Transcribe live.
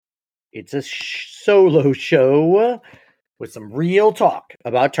It's a solo show with some real talk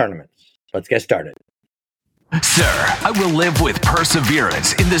about tournaments. Let's get started. Sir, I will live with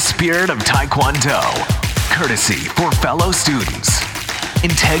perseverance in the spirit of Taekwondo, courtesy for fellow students,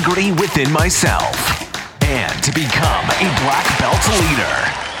 integrity within myself, and to become a black belt leader.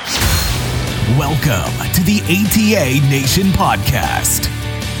 Welcome to the ATA Nation Podcast.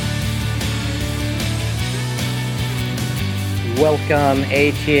 Welcome,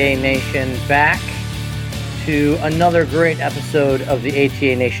 ATA Nation, back to another great episode of the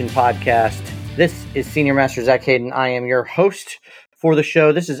ATA Nation Podcast. This is Senior Master Zach Hayden. I am your host for the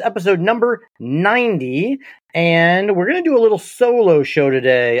show. This is episode number 90, and we're going to do a little solo show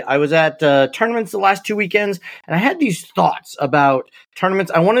today. I was at tournaments the last 2 weekends, and I had these thoughts about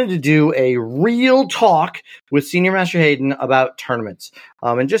tournaments. I wanted to do a real talk with Senior Master Hayden about tournaments,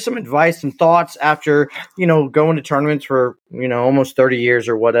 and just some advice and thoughts after, going to tournaments for, almost 30 years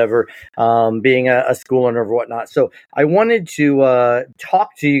or whatever, being a school owner or whatnot. So I wanted to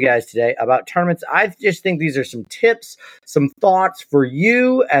talk to you guys today about tournaments. I just think these are some tips, some thoughts for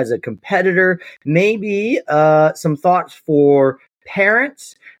you as a competitor, maybe some thoughts for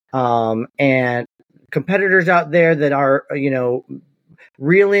parents and competitors out there that are,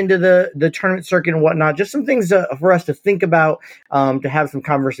 real into the tournament circuit and whatnot. Just some things for us to think about, to have some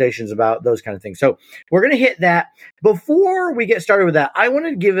conversations about those kind of things. So we're going to hit that. Before we get started with that, I wanted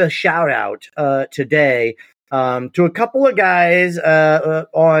to give a shout out today to a couple of guys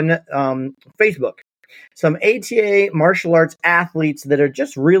on Facebook. Some ATA martial arts athletes that are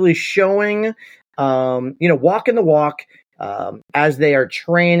just really showing, walking the walk as they are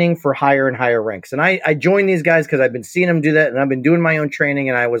training for higher and higher ranks. And I joined these guys because I've been seeing them do that, and I've been doing my own training,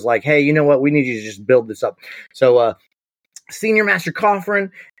 and I was like, hey, you know what? We need you to just build this up. So Senior Master Coffrin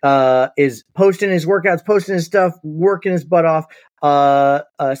is posting his workouts, posting his stuff, working his butt off.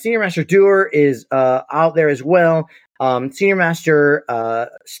 Senior Master Doer is out there as well. Senior Master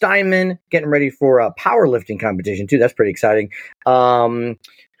Steinman getting ready for a powerlifting competition too. That's pretty exciting.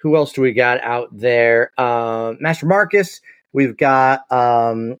 Who else do we got out there? Master Marcus. We've got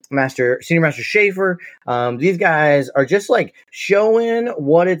Senior Master Schaefer. These guys are just like showing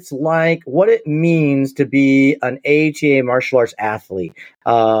what it's like, what it means to be an ATA martial arts athlete.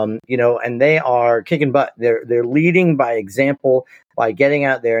 And they are kicking butt. They're leading by example by getting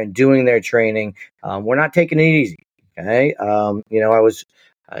out there and doing their training. We're not taking it easy. Okay. I was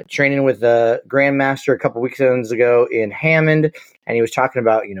training with the Grandmaster a couple weekends ago in Hammond, and he was talking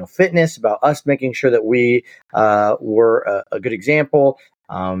about, fitness, about us making sure that we were a good example,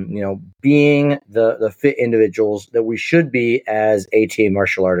 being the fit individuals that we should be as ATA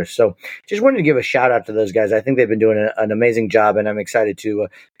martial artists. So just wanted to give a shout out to those guys. I think they've been doing an amazing job, and I'm excited to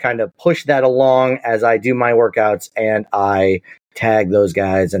kind of push that along as I do my workouts and I tag those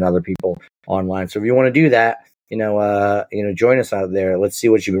guys and other people online. So if you want to do that, join us out there. Let's see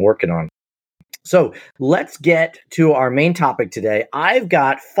what you've been working on. So let's get to our main topic today. I've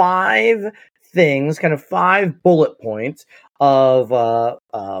got 5 things, kind of 5 bullet points of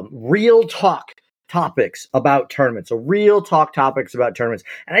real talk topics about tournaments. So real talk topics about tournaments.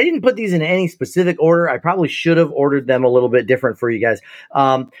 And I didn't put these in any specific order. I probably should have ordered them a little bit different for you guys.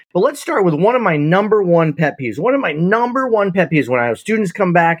 But let's start with one of my number one pet peeves. One of my number one pet peeves when I have students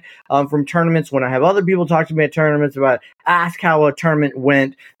come back from tournaments, when I have other people talk to me at tournaments about ask how a tournament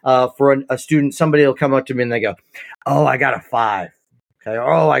went for a student, somebody will come up to me and they go, oh, I got a 5. Okay.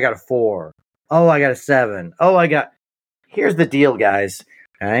 Oh, I got a 4. Oh, I got a 7. Here's the deal, guys.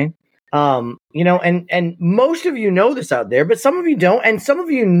 Okay. And most of you know this out there, but some of you don't, and some of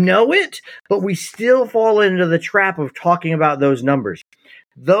you know it, but we still fall into the trap of talking about those numbers.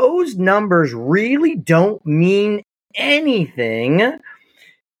 Those numbers really don't mean anything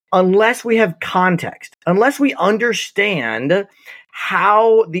unless we have context, unless we understand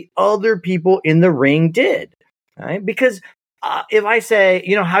how the other people in the ring did, right? Because if I say,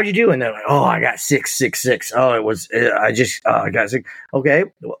 how'd you do? And they're like, oh, I got 666. Oh, I got 6. Okay.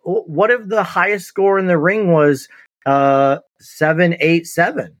 What if the highest score in the ring was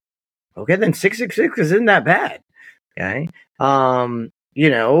 787? Okay. Then 666 isn't that bad. Okay. I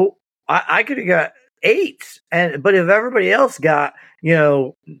could have got 8s, but if everybody else got,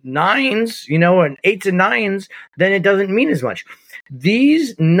 9s, and 8s and 9s, then it doesn't mean as much.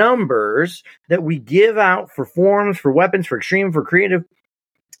 These numbers that we give out for forms, for weapons, for extreme, for creative,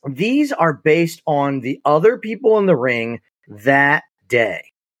 these are based on the other people in the ring that day.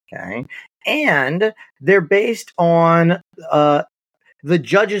 Okay. And they're based on the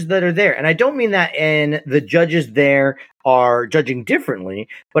judges that are there. And I don't mean that in the judges there are judging differently,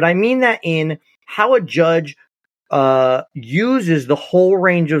 but I mean that in how a judge uses the whole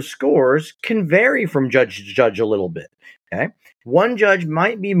range of scores can vary from judge to judge a little bit. Okay. One judge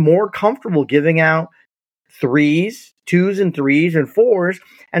might be more comfortable giving out threes, twos and threes and fours.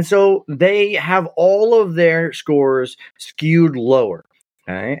 And so they have all of their scores skewed lower.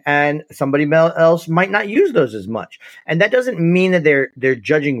 Okay. And somebody else might not use those as much. And that doesn't mean that they're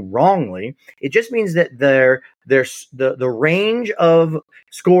judging wrongly. It just means that the range of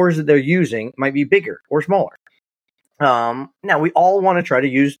scores that they're using might be bigger or smaller. Now we all want to try to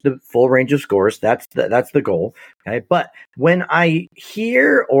use the full range of scores. That's the goal. Okay. But when I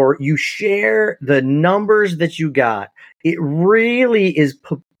hear or you share the numbers that you got, it really is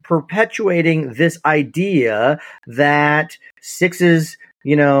perpetuating this idea that 6 is,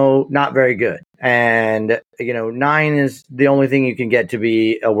 not very good. And, 9 is the only thing you can get to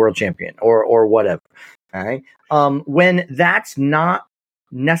be a world champion or whatever. Okay. When that's not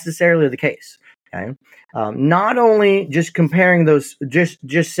necessarily the case. Okay. Not only just comparing those,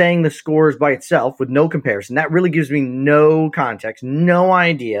 just saying the scores by itself with no comparison, that really gives me no context, no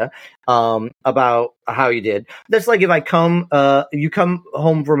idea about how you did. That's like if you come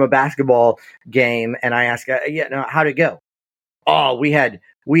home from a basketball game and I ask, how'd it go? Oh, we had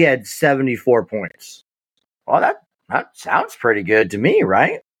 74 points. Well, that sounds pretty good to me,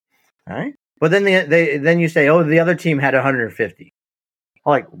 right? All right. But then then you say, oh, the other team had 150.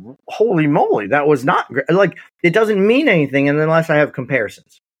 Like, holy moly, that was not great. Like, it doesn't mean anything unless I have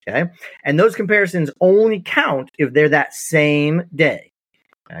comparisons. Okay. And those comparisons only count if they're that same day.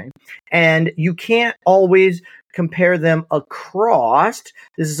 Okay. And you can't always compare them across.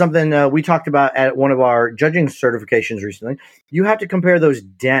 This is something we talked about at one of our judging certifications recently. You have to compare those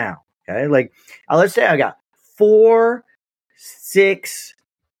down. Okay. Like, let's say I got 4, 6,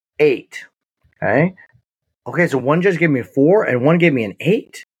 8. Okay. Okay, so one judge gave me a 4 and one gave me an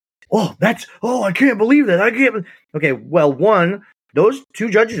 8. I can't believe that. Okay, well, those two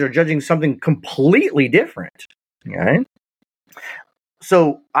judges are judging something completely different. Okay.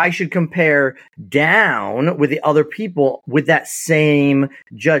 So I should compare down with the other people with that same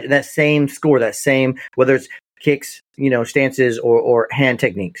judge, that same score, that same, whether it's kicks, stances or hand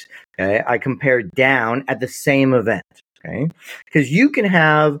techniques. Okay. I compare down at the same event. Okay. Because you can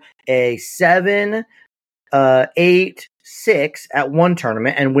have a 7, 8, 6 at one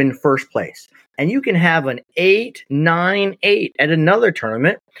tournament and win first place. And you can have an 8, 9, 8 at another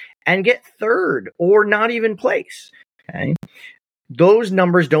tournament and get third or not even place. Okay. Those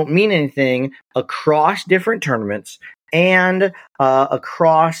numbers don't mean anything across different tournaments and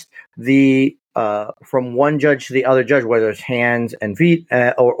across the from one judge to the other judge, whether it's hands and feet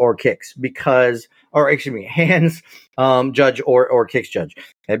or kicks, hands judge or kicks judge,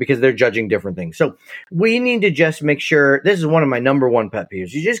 okay, because they're judging different things. So we need to just make sure, this is one of my number one pet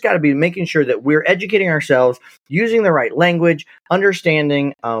peeves. You just got to be making sure that we're educating ourselves, using the right language,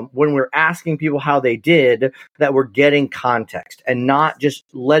 understanding when we're asking people how they did, that we're getting context and not just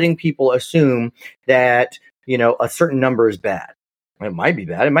letting people assume that, a certain number is bad. It might be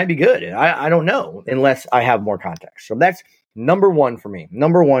bad. It might be good. I don't know unless I have more context. So that's number one for me.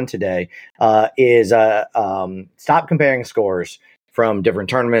 Number one today is stop comparing scores from different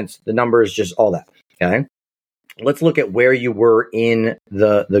tournaments, the numbers, just all that. Okay. Let's look at where you were in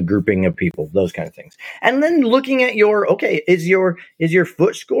the grouping of people, those kind of things. And then looking at is your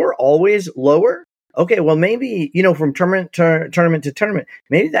foot score always lower? Okay. Well, maybe, from tournament to tournament,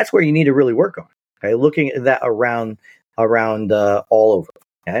 maybe that's where you need to really work on. Okay. Looking at that around all over.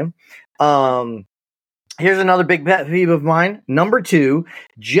 Okay. Here's another big pet peeve of mine. Number 2,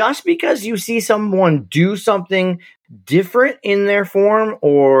 just because you see someone do something different in their form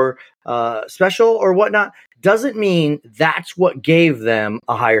or special or whatnot, doesn't mean that's what gave them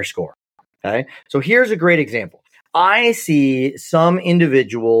a higher score. Okay. So here's a great example. I see some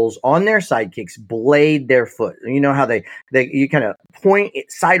individuals on their sidekicks blade their foot. You know how you kind of point it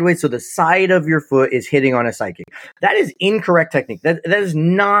sideways so the side of your foot is hitting on a sidekick. That is incorrect technique. That is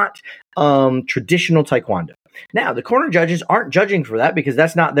not traditional Taekwondo. Now, the corner judges aren't judging for that because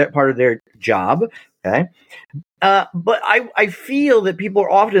that's not part of their job. Okay. But I feel that people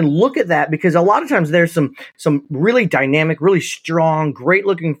often look at that because a lot of times there's some really dynamic, really strong, great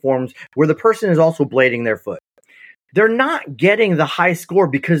looking forms where the person is also blading their foot. They're not getting the high score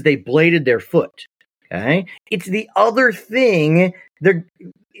because they bladed their foot. Okay. It's the other thing,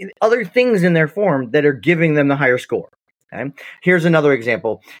 other things in their form that are giving them the higher score. Okay. Here's another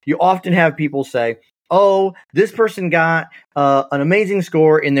example. You often have people say, oh, this person got an amazing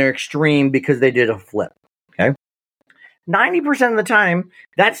score in their extreme because they did a flip. Okay. 90% of the time,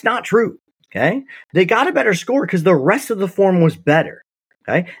 that's not true. Okay. They got a better score because the rest of the form was better.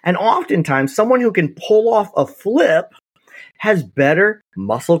 Okay. And oftentimes someone who can pull off a flip has better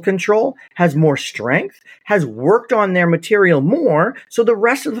muscle control, has more strength, has worked on their material more, so the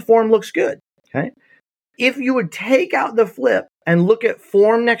rest of the form looks good. Okay. If you would take out the flip and look at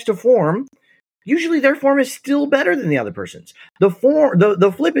form next to form, usually their form is still better than the other person's. The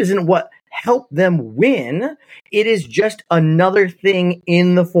flip isn't what helped them win. It is just another thing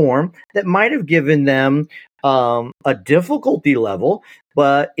in the form that might have given them a difficulty level,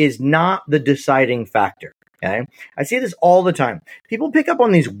 but is not the deciding factor. Okay. I see this all the time. People pick up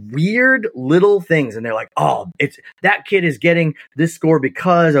on these weird little things and they're like, oh, it's that kid is getting this score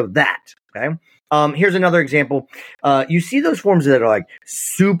because of that. Okay. Here's another example. You see those forms that are like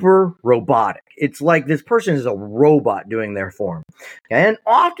super robotic. It's like this person is a robot doing their form. Okay? And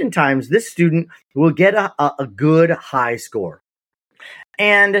oftentimes this student will get a good high score.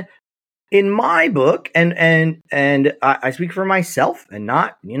 And in my book, and I speak for myself and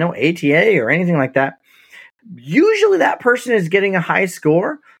not, ATA or anything like that. Usually that person is getting a high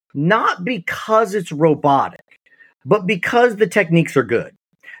score, not because it's robotic, but because the techniques are good.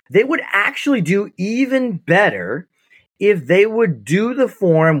 They would actually do even better if they would do the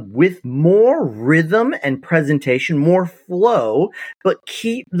form with more rhythm and presentation, more flow, but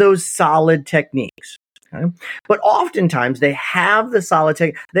keep those solid techniques. Okay? But oftentimes they have the solid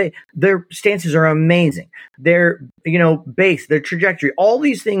their stances are amazing. Their, base, their trajectory, all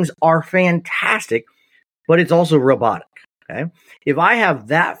these things are fantastic, but it's also robotic. Okay. If I have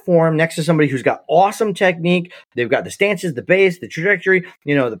that form next to somebody who's got awesome technique, they've got the stances, the base, the trajectory,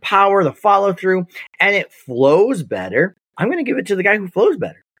 the power, the follow through, and it flows better, I'm going to give it to the guy who flows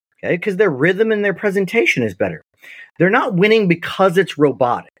better. Okay. Because their rhythm and their presentation is better. They're not winning because it's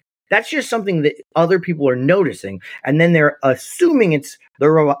robotic. That's just something that other people are noticing. And then they're assuming it's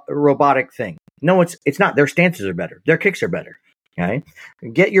the robotic thing. No, it's not. Their stances are better. Their kicks are better. Okay.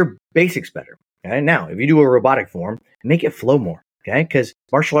 Get your basics better. Okay. Now, if you do a robotic form, make it flow more. Okay. Because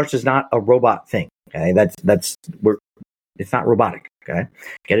martial arts is not a robot thing. Okay. It's not robotic. Okay.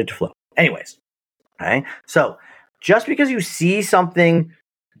 Get it to flow. Anyways. Okay. So just because you see something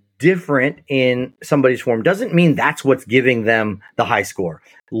different in somebody's form doesn't mean that's what's giving them the high score.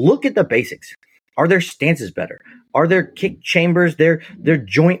 Look at the basics. Are their stances better? Are their kick chambers, their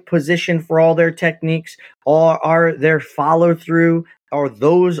joint position for all their techniques, or are their follow through? Are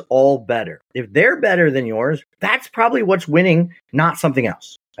those all better? If they're better than yours, that's probably what's winning, not something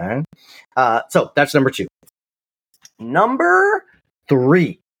else. Okay? So that's number 2. Number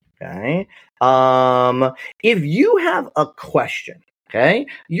 3. Okay. If you have a question, okay,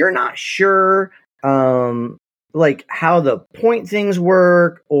 you're not sure, like how the point things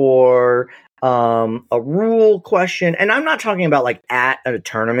work or a rule question. And I'm not talking about like at a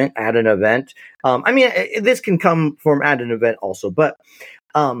tournament, at an event. This can come from at an event also, but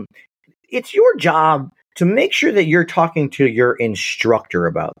it's your job to make sure that you're talking to your instructor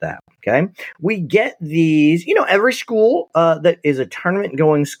about that. Okay. We get these, every school that is a tournament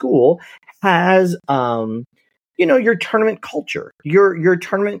going school has, your tournament culture, your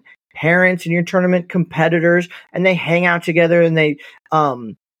tournament parents and your tournament competitors, and they hang out together and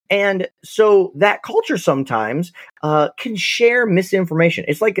and so that culture sometimes can share misinformation.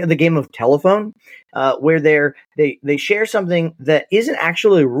 It's like the game of telephone, where they share something that isn't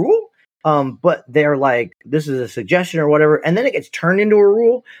actually a rule, but they're like, this is a suggestion or whatever, and then it gets turned into a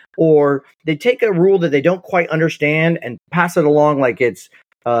rule, or they take a rule that they don't quite understand and pass it along like it's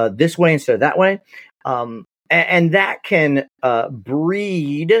this way instead of that way. And that can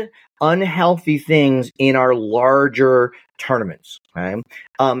breed unhealthy things in our larger tournaments. Okay?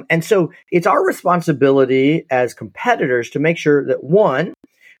 And so it's our responsibility as competitors to make sure that, one,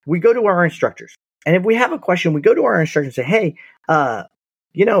 we go to our instructors. And if we have a question, we go to our instructor and say, hey,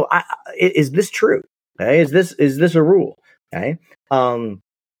 is this true? Okay? Is this a rule? Okay. And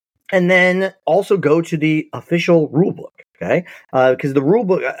then also go to the official rule book. Okay. Because the rule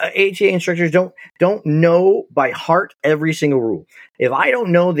book, ATA instructors don't know by heart every single rule. If I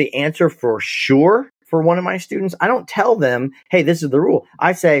don't know the answer for sure for one of my students, I don't tell them, hey, this is the rule.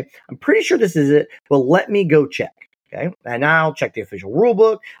 I say, I'm pretty sure this is it, but let me go check. Okay. And I'll check the official rule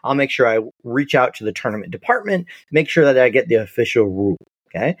book. I'll make sure I reach out to the tournament department, make sure that I get the official rule.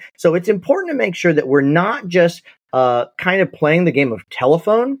 Okay. So it's important to make sure that we're not just kind of playing the game of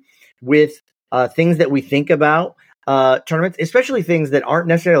telephone with things that we think about tournaments, especially things that aren't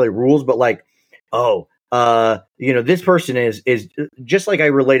necessarily rules, but like, this person is just like I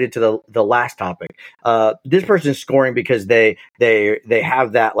related to the last topic. This person is scoring because they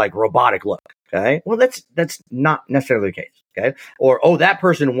have that like robotic look. Okay. Well, that's not necessarily the case. Okay. Or, oh, that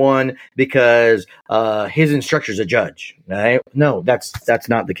person won because his instructor's a judge. Right? No, that's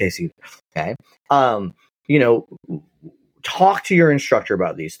not the case either. Okay. You know, talk to your instructor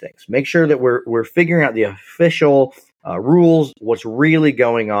about these things. Make sure that we're figuring out the official rules, what's really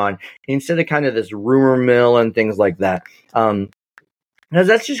going on, instead of kind of this rumor mill and things like that. Because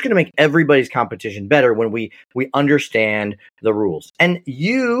that's just going to make everybody's competition better when we understand the rules. And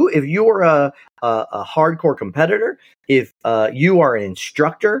if you're a hardcore competitor, if you are an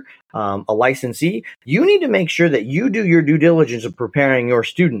instructor, a licensee, you need to make sure that you do your due diligence of preparing your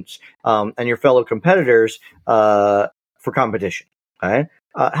students and your fellow competitors for competition. Okay,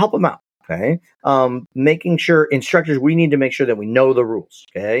 help them out. Okay, making sure instructors, we need to make sure that we know the rules.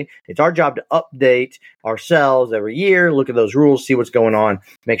 Okay, it's our job to update ourselves every year, look at those rules, see what's going on,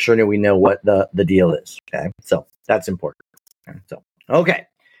 make sure that we know what the deal is. Okay, so that's important. Okay,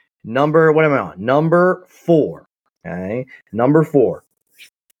 what am I on? Number 4. Okay, number 4.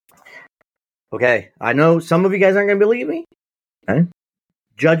 Okay, I know some of you guys aren't going to believe me. Okay,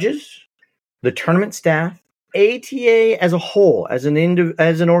 judges, the tournament staff, ATA as a whole, as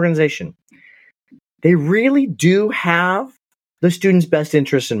an organization, they really do have the students' best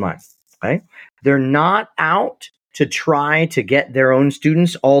interests in mind. Right? They're not out to try to get their own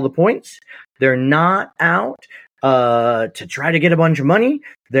students all the points. They're not out to try to get a bunch of money.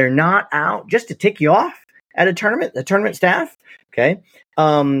 They're not out just to tick you off at a tournament. The tournament staff, okay,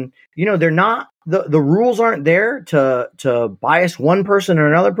 they're not. The rules aren't there to bias one person or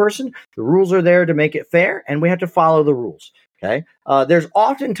another person. The rules are there to make it fair, and we have to follow the rules. Okay. There's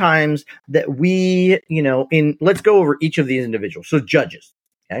oftentimes that let's go over each of these individuals. So judges.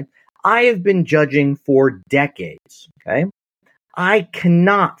 Okay. I have been judging for decades. Okay. I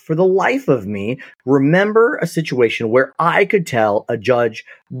cannot for the life of me remember a situation where I could tell a judge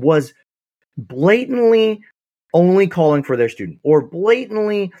was blatantly only calling for their student or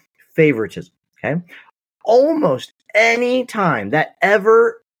blatantly favoritism. Okay. Almost any time that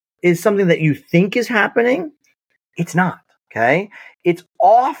ever is something that you think is happening, it's not. Okay. It's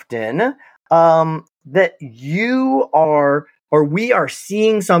often that you are or we are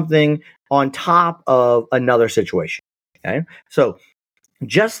seeing something on top of another situation. Okay. So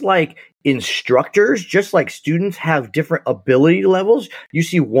just like instructors, just like students have different ability levels, you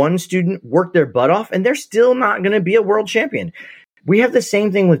see one student work their butt off and they're still not going to be a world champion. We have the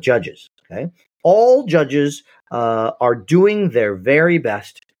same thing with judges. Okay. All judges are doing their very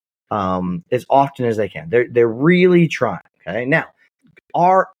best as often as they can. They're really trying. Okay. Now,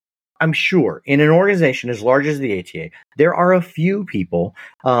 I'm sure in an organization as large as the ATA, there are a few people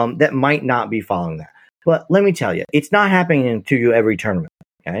that might not be following that. But let me tell you, it's not happening to you every tournament.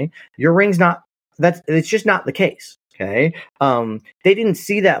 Okay. Your ring's it's just not the case. Okay. They didn't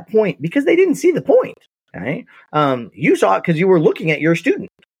see that point because they didn't see the point. Okay. You saw it because you were looking at your student.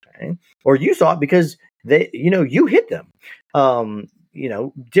 Okay. Or you saw it because you hit them.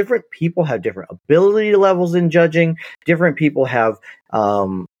 Different people have different ability levels in judging. Different people have,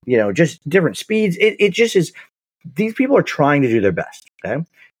 just different speeds. It just is. These people are trying to do their best. Okay.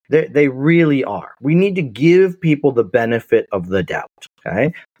 They really are. We need to give people the benefit of the doubt.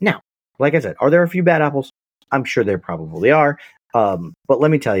 Okay. Now, like I said, are there a few bad apples? I'm sure there probably are. But let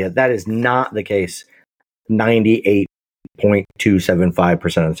me tell you, that is not the case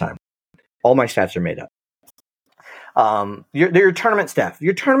 98.275% of the time. All my stats are made up. Your tournament staff.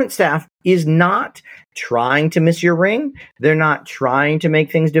 Your tournament staff is not trying to miss your ring. They're not trying to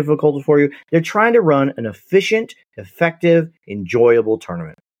make things difficult for you. They're trying to run an efficient, effective, enjoyable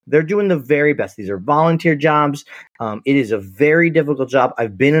tournament. They're doing the very best. These are volunteer jobs. It is a very difficult job.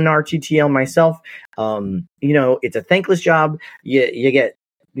 I've been an RTTL myself. It's a thankless job. You get,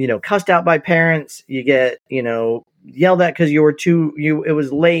 cussed out by parents. You get, yelled at because it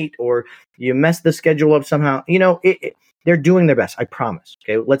was late or you messed the schedule up somehow. They're doing their best. I promise.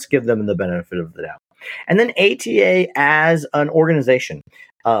 Okay. Let's give them the benefit of the doubt. And then ATA as an organization,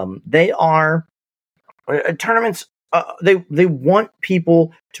 they are tournaments. They want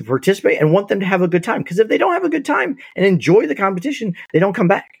people to participate and want them to have a good time. Because if they don't have a good time and enjoy the competition, they don't come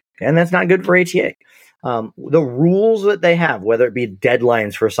back. Okay? And that's not good for ATA. The rules that they have, whether it be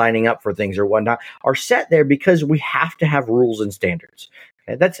deadlines for signing up for things or whatnot, are set there because we have to have rules and standards.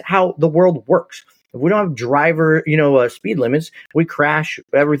 Okay? That's how the world works. If we don't have driver, speed limits, we crash,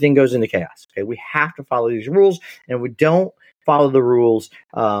 everything goes into chaos. Okay? We have to follow these rules, and if we don't follow the rules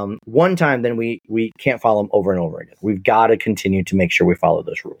one time, then we can't follow them over and over again. We've got to continue to make sure we follow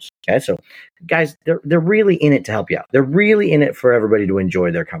those rules. Okay, so guys, they're really in it to help you out. They're really in it for everybody to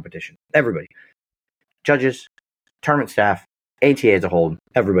enjoy their competition. Everybody, judges, tournament staff, ATA as a whole,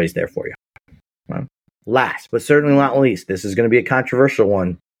 everybody's there for you. Well, last, but certainly not least, this is going to be a controversial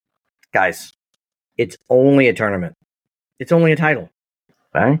one. Guys, it's only a tournament. It's only a title.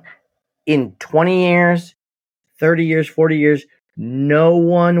 Okay? In 20 years, 30 years, 40 years, no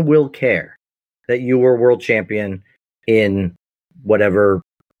one will care that you were world champion in whatever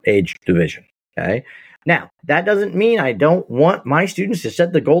age division. Okay. Now, that doesn't mean I don't want my students to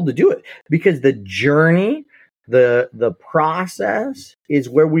set the goal to do it, because the journey, the process is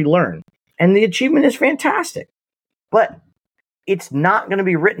where we learn. And the achievement is fantastic. But it's not going to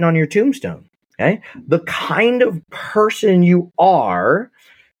be written on your tombstone. Okay. The kind of person you are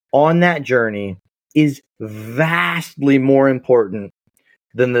on that journey is vastly more important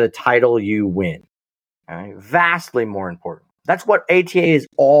than the title you win. Okay? Vastly more important. That's what ATA is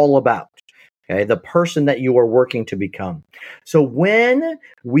all about. Okay? The person that you are working to become. So when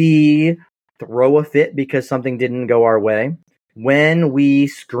we throw a fit because something didn't go our way, when we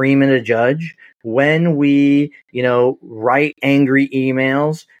scream at a judge, when we, write angry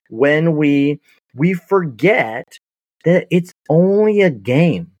emails, when we forget that it's only a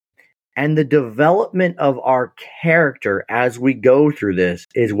game. And the development of our character as we go through this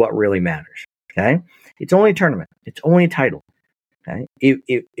is what really matters. Okay. It's only a tournament. It's only a title. Okay.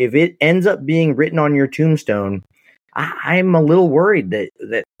 If it ends up being written on your tombstone, I'm a little worried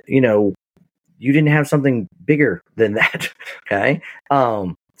that you didn't have something bigger than that. Okay.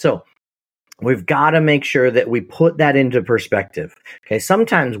 So we've got to make sure that we put that into perspective. Okay.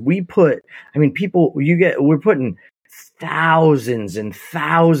 Sometimes we're putting thousands and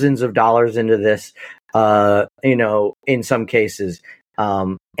thousands of dollars into this, in some cases.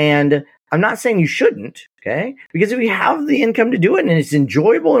 And I'm not saying you shouldn't, okay? Because if you have the income to do it and it's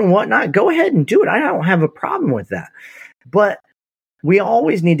enjoyable and whatnot, go ahead and do it. I don't have a problem with that. But we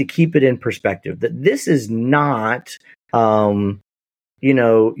always need to keep it in perspective that this is not,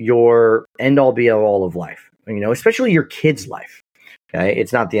 your end all be all of life, especially your kid's life. Okay.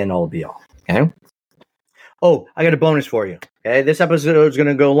 It's not the end all be all. Okay. Oh, I got a bonus for you. Okay. This episode is going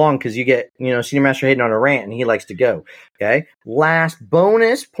to go long because you get, Senior Master Hayden on a rant and he likes to go. Okay. Last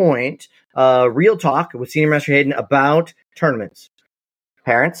bonus point, real talk with Senior Master Hayden about tournaments.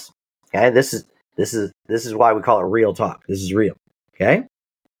 Parents. Okay. This is why we call it real talk. This is real. Okay.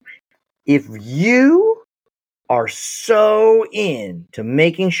 If you are so into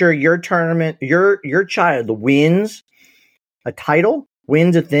making sure your tournament, your child wins a title,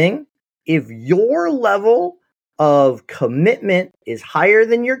 wins a thing, if your level of commitment is higher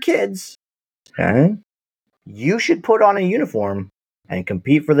than your kids, okay, you should put on a uniform and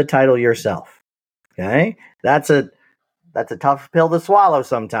compete for the title yourself. Okay, that's a tough pill to swallow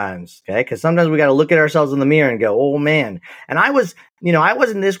sometimes. Okay, because sometimes we got to look at ourselves in the mirror and go, "Oh man!" And I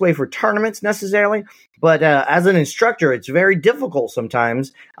wasn't this way for tournaments necessarily, but as an instructor, it's very difficult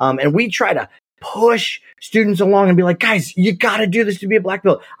sometimes. And we try to push students along and be like, guys, you got to do this to be a black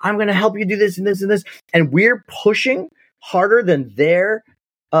belt. I'm going to help you do this and this and this. And we're pushing harder than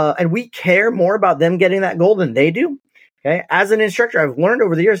and we care more about them getting that goal than they do. Okay. As an instructor, I've learned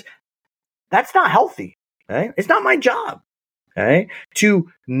over the years, that's not healthy. Okay. It's not my job. Okay. To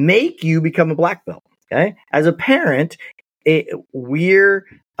make you become a black belt. Okay. As a parent, we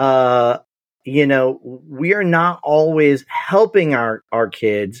are not always helping our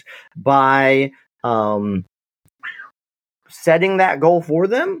kids by setting that goal for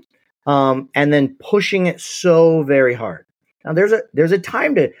them and then pushing it so very hard. Now, there's a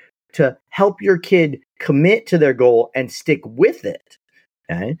time to help your kid commit to their goal and stick with it.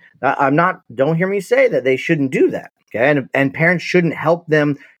 Okay, don't hear me say that they shouldn't do that. Okay, and parents shouldn't help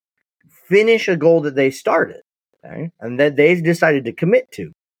them finish a goal that they started. Okay, and that they decided to commit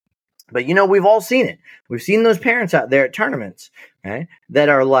to. But we've all seen it. We've seen those parents out there at tournaments, okay, that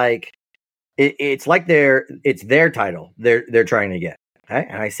are like, it's like it's their title they're trying to get. Okay,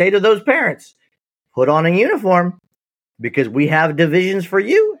 and I say to those parents, put on a uniform because we have divisions for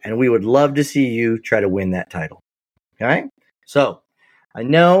you, and we would love to see you try to win that title. Okay, so I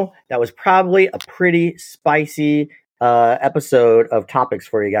know that was probably a pretty spicy episode of topics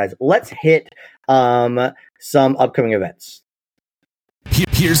for you guys. Let's hit some upcoming events.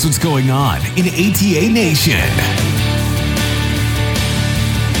 Here's what's going on in ATA Nation.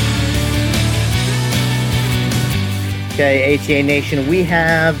 Okay, ATA Nation, we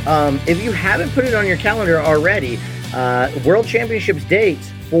have, if you haven't put it on your calendar already, World Championships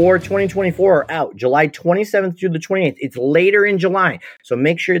dates for 2024 are out July 27th through the 28th. It's later in July, so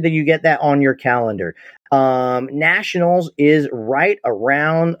make sure that you get that on your calendar. Nationals is right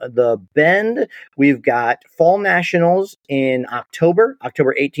around the bend. We've got Fall Nationals in October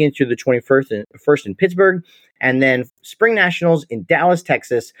 18th through the 21st in Pittsburgh. And then Spring Nationals in Dallas,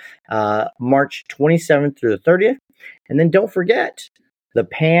 Texas, March 27th through the 30th. And then don't forget the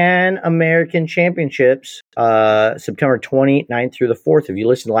Pan American Championships, September 29th through the 4th. If you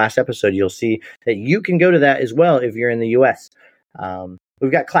listen to the last episode, you'll see that you can go to that as well if you're in the U.S.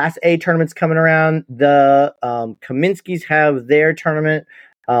 We've got Class A tournaments coming around. The Kaminskis have their tournament.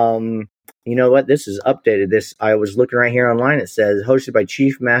 You know what? This is updated. I was looking right here online. It says hosted by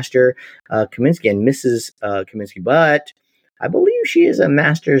Chief Master Kaminsky and Mrs. Kaminsky, but I believe she is a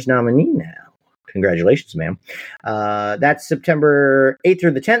Masters nominee now. Congratulations, ma'am. That's September 8th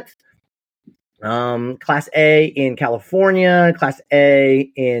through the 10th. Class A in California, Class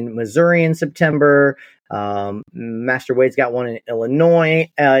A in Missouri in September. Master Wade's got one in Illinois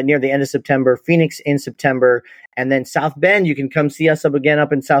near the end of September, Phoenix in September, and then South Bend. You can come see us up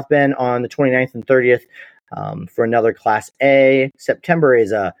in South Bend on the 29th and 30th for another Class A. September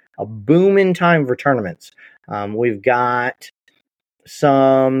is a booming time for tournaments. We've got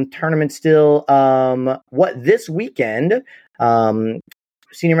some tournaments still. This weekend?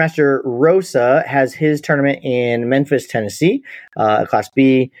 Senior Master Rosa has his tournament in Memphis, Tennessee, Class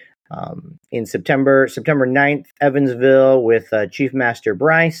B. In September 9th, Evansville with Chief Master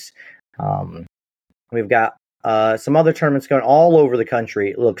Bryce. We've got some other tournaments going all over the country,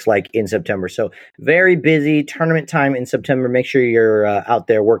 it looks like, in September. So very busy tournament time in September. Make sure you're out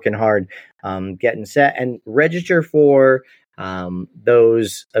there working hard, getting set, and register for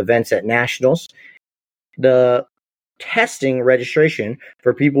those events at Nationals. The testing registration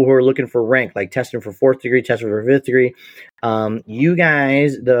for people who are looking for rank, like testing for 4th degree, testing for 5th degree. You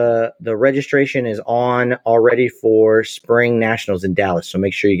guys, the registration is on already for Spring Nationals in Dallas. So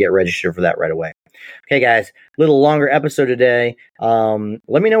make sure you get registered for that right away. Okay, guys, a little longer episode today. Let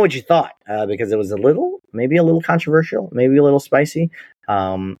me know what you thought, because it was maybe a little controversial, maybe a little spicy.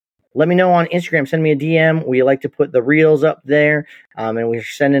 Let me know on Instagram. Send me a DM. We like to put the reels up there, and we're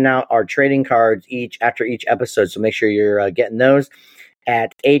sending out our trading cards after each episode. So make sure you're getting those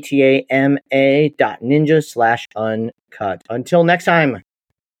at atama.ninja/uncut. Until next time,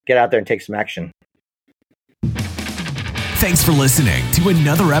 get out there and take some action. Thanks for listening to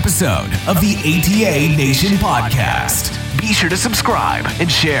another episode of the ATA Nation podcast. Be sure to subscribe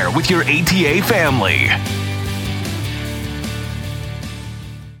and share with your ATA family.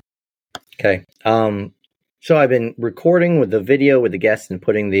 Okay. So I've been recording with the video with the guests and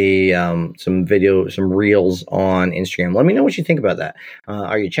putting the some reels on Instagram. Let me know what you think about that.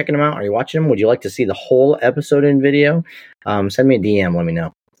 Are you checking them out? Are you watching them? Would you like to see the whole episode in video? Send me a DM. Let me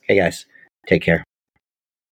know. Hey guys, take care.